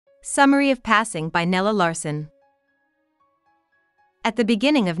Summary of Passing by Nella Larsen. At the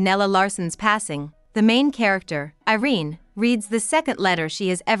beginning of Nella Larsen's passing, the main character, Irene, reads the second letter she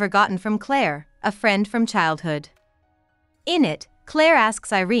has ever gotten from Claire, a friend from childhood. In it, Claire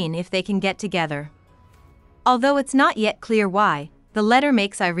asks Irene if they can get together. Although it's not yet clear why, the letter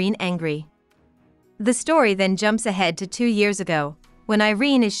makes Irene angry. The story then jumps ahead to 2 years ago, when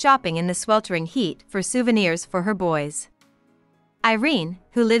Irene is shopping in the sweltering heat for souvenirs for her boys. Irene,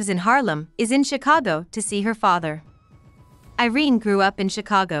 who lives in Harlem, is in Chicago to see her father. Irene grew up in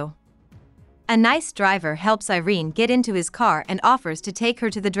Chicago. A nice driver helps Irene get into his car and offers to take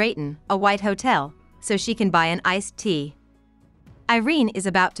her to the Drayton, a white hotel, so she can buy an iced tea. Irene is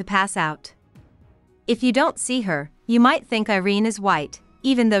about to pass out. If you don't see her, you might think Irene is white,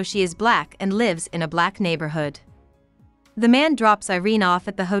 even though she is black and lives in a black neighborhood. The man drops Irene off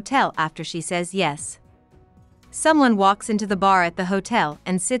at the hotel after she says yes. Someone walks into the bar at the hotel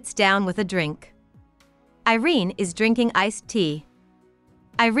and sits down with a drink. Irene is drinking iced tea.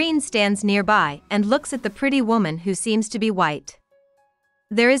 Irene stands nearby and looks at the pretty woman who seems to be white.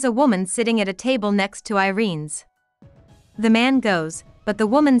 There is a woman sitting at a table next to Irene's. The man goes, but the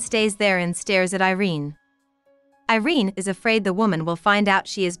woman stays there and stares at Irene. Irene is afraid the woman will find out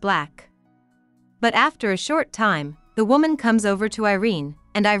she is black. But after a short time, the woman comes over to Irene,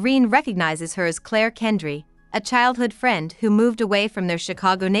 and Irene recognizes her as Claire Kendry, a childhood friend who moved away from their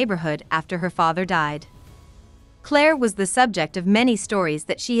Chicago neighborhood after her father died. Claire was the subject of many stories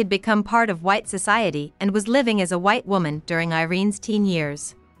that she had become part of white society and was living as a white woman during Irene's teen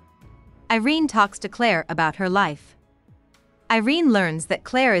years. Irene talks to Claire about her life. Irene learns that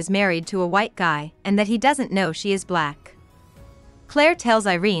Claire is married to a white guy and that he doesn't know she is black. Claire tells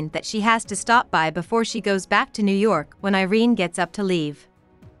Irene that she has to stop by before she goes back to New York when Irene gets up to leave.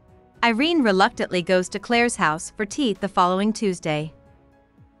 Irene reluctantly goes to Claire's house for tea the following Tuesday.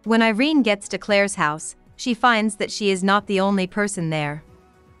 When Irene gets to Claire's house, she finds that she is not the only person there.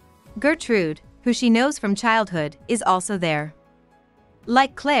 Gertrude, who she knows from childhood, is also there.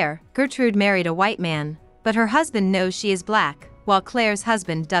 Like Claire, Gertrude married a white man, but her husband knows she is black, while Claire's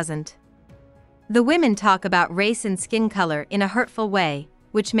husband doesn't. The women talk about race and skin color in a hurtful way,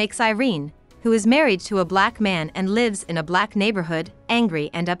 which makes Irene, who is married to a black man and lives in a black neighborhood, angry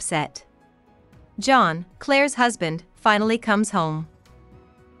and upset. John, Claire's husband, finally comes home.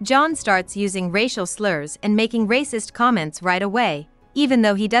 John starts using racial slurs and making racist comments right away, even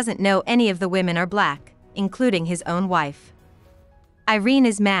though he doesn't know any of the women are black, including his own wife. Irene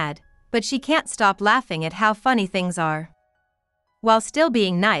is mad, but she can't stop laughing at how funny things are. While still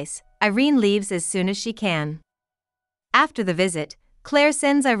being nice, Irene leaves as soon as she can. After the visit, Claire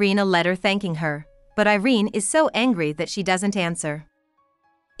sends Irene a letter thanking her, but Irene is so angry that she doesn't answer.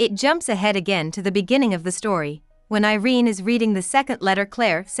 It jumps ahead again to the beginning of the story, when Irene is reading the second letter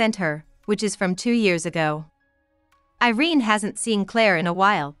Claire sent her, which is from 2 years ago. Irene hasn't seen Claire in a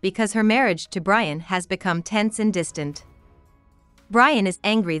while because her marriage to Brian has become tense and distant. Brian is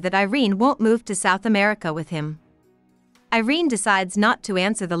angry that Irene won't move to South America with him. Irene decides not to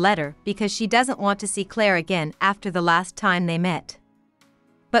answer the letter because she doesn't want to see Claire again after the last time they met.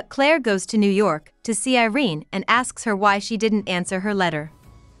 But Claire goes to New York to see Irene and asks her why she didn't answer her letter.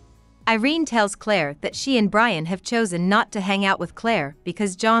 Irene tells Claire that she and Brian have chosen not to hang out with Claire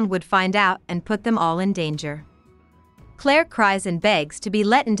because John would find out and put them all in danger. Claire cries and begs to be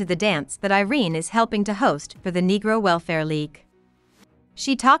let into the dance that Irene is helping to host for the Negro Welfare League.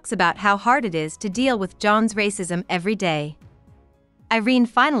 She talks about how hard it is to deal with John's racism every day. Irene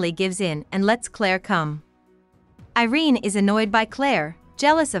finally gives in and lets Claire come. Irene is annoyed by Claire,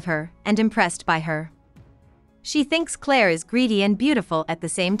 jealous of her, and impressed by her. She thinks Claire is greedy and beautiful at the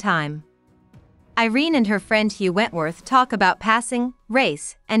same time. Irene and her friend Hugh Wentworth talk about passing,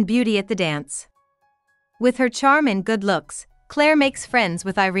 race, and beauty at the dance. With her charm and good looks, Claire makes friends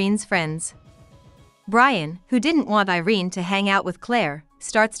with Irene's friends. Brian, who didn't want Irene to hang out with Claire,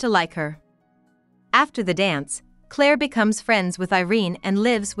 starts to like her. After the dance, Claire becomes friends with Irene and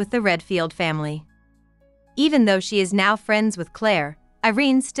lives with the Redfield family. Even though she is now friends with Claire,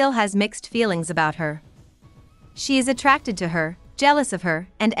 Irene still has mixed feelings about her. She is attracted to her, jealous of her,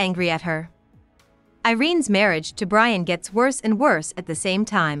 and angry at her. Irene's marriage to Brian gets worse and worse at the same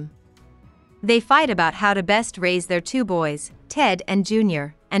time. They fight about how to best raise their 2 boys, Ted and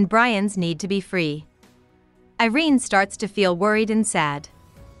Junior, and Brian's need to be free. Irene starts to feel worried and sad.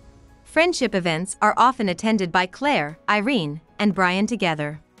 Friendship events are often attended by Claire, Irene, and Brian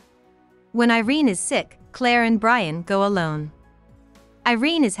together. When Irene is sick, Claire and Brian go alone.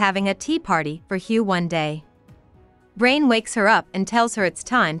 Irene is having a tea party for Hugh one day. Brian wakes her up and tells her it's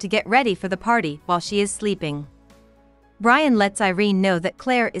time to get ready for the party while she is sleeping. Brian lets Irene know that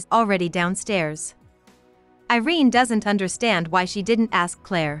Claire is already downstairs. Irene doesn't understand why she didn't ask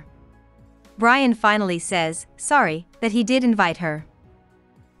Claire. Brian finally says, sorry, that he did invite her.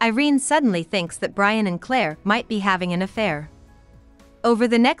 Irene suddenly thinks that Brian and Claire might be having an affair. Over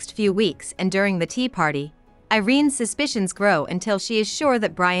the next few weeks and during the tea party, Irene's suspicions grow until she is sure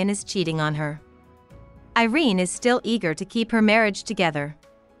that Brian is cheating on her. Irene is still eager to keep her marriage together.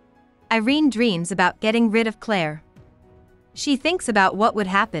 Irene dreams about getting rid of Claire. She thinks about what would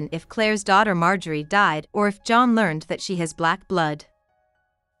happen if Claire's daughter Marjorie died or if John learned that she has black blood.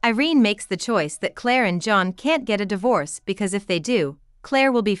 Irene makes the choice that Claire and John can't get a divorce because if they do,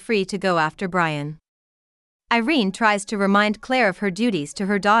 Claire will be free to go after Brian. Irene tries to remind Claire of her duties to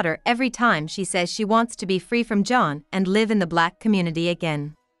her daughter every time she says she wants to be free from John and live in the black community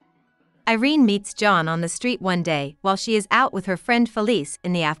again. Irene meets John on the street one day while she is out with her friend Felice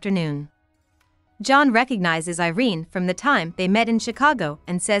in the afternoon. John recognizes Irene from the time they met in Chicago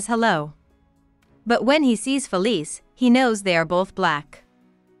and says hello. But when he sees Felice, he knows they are both black.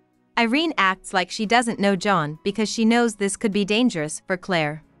 Irene acts like she doesn't know John because she knows this could be dangerous for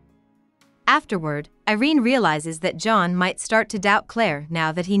Claire. Afterward, Irene realizes that John might start to doubt Claire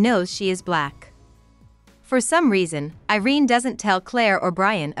now that he knows she is black. For some reason, Irene doesn't tell Claire or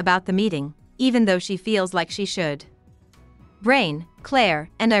Brian about the meeting, even though she feels like she should. Brian, Claire,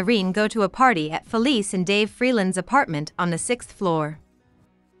 and Irene go to a party at Felice and Dave Freeland's apartment on the 6th floor.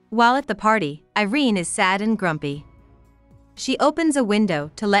 While at the party, Irene is sad and grumpy. She opens a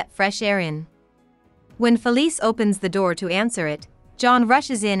window to let fresh air in. When Felice opens the door to answer it, John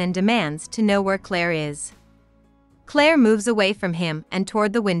rushes in and demands to know where Claire is. Claire moves away from him and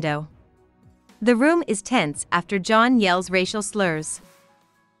toward the window. The room is tense after John yells racial slurs.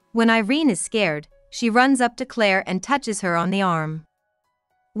 When Irene is scared, she runs up to Claire and touches her on the arm.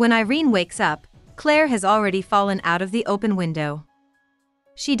 When Irene wakes up, Claire has already fallen out of the open window.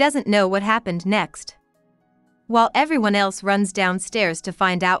 She doesn't know what happened next. While everyone else runs downstairs to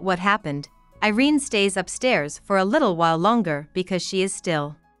find out what happened, Irene stays upstairs for a little while longer because she is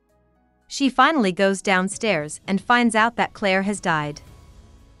still. She finally goes downstairs and finds out that Claire has died.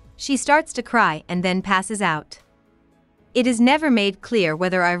 She starts to cry and then passes out. It is never made clear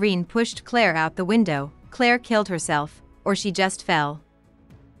whether Irene pushed Claire out the window, Claire killed herself, or she just fell.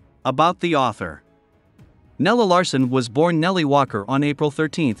 About the author. Nella Larsen was born Nellie Walker on April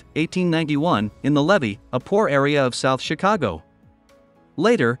 13, 1891, in the Levee, a poor area of South Chicago.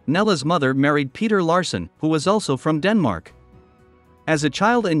 Later, Nella's mother married Peter Larsen, who was also from Denmark. As a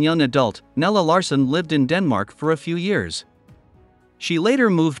child and young adult, Nella Larsen lived in Denmark for a few years. She later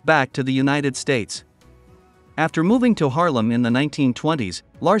moved back to the United States. After moving to Harlem in the 1920s,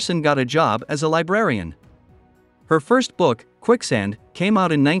 Larsen got a job as a librarian. Her first book, Quicksand, came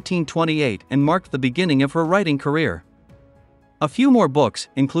out in 1928 and marked the beginning of her writing career. A few more books,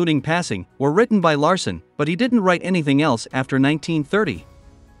 including Passing, were written by Larsen, but he didn't write anything else after 1930.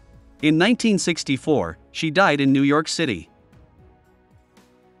 In 1964, she died in New York City.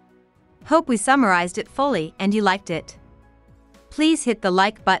 Hope we summarized it fully and you liked it. Please hit the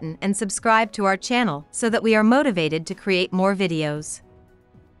like button and subscribe to our channel so that we are motivated to create more videos.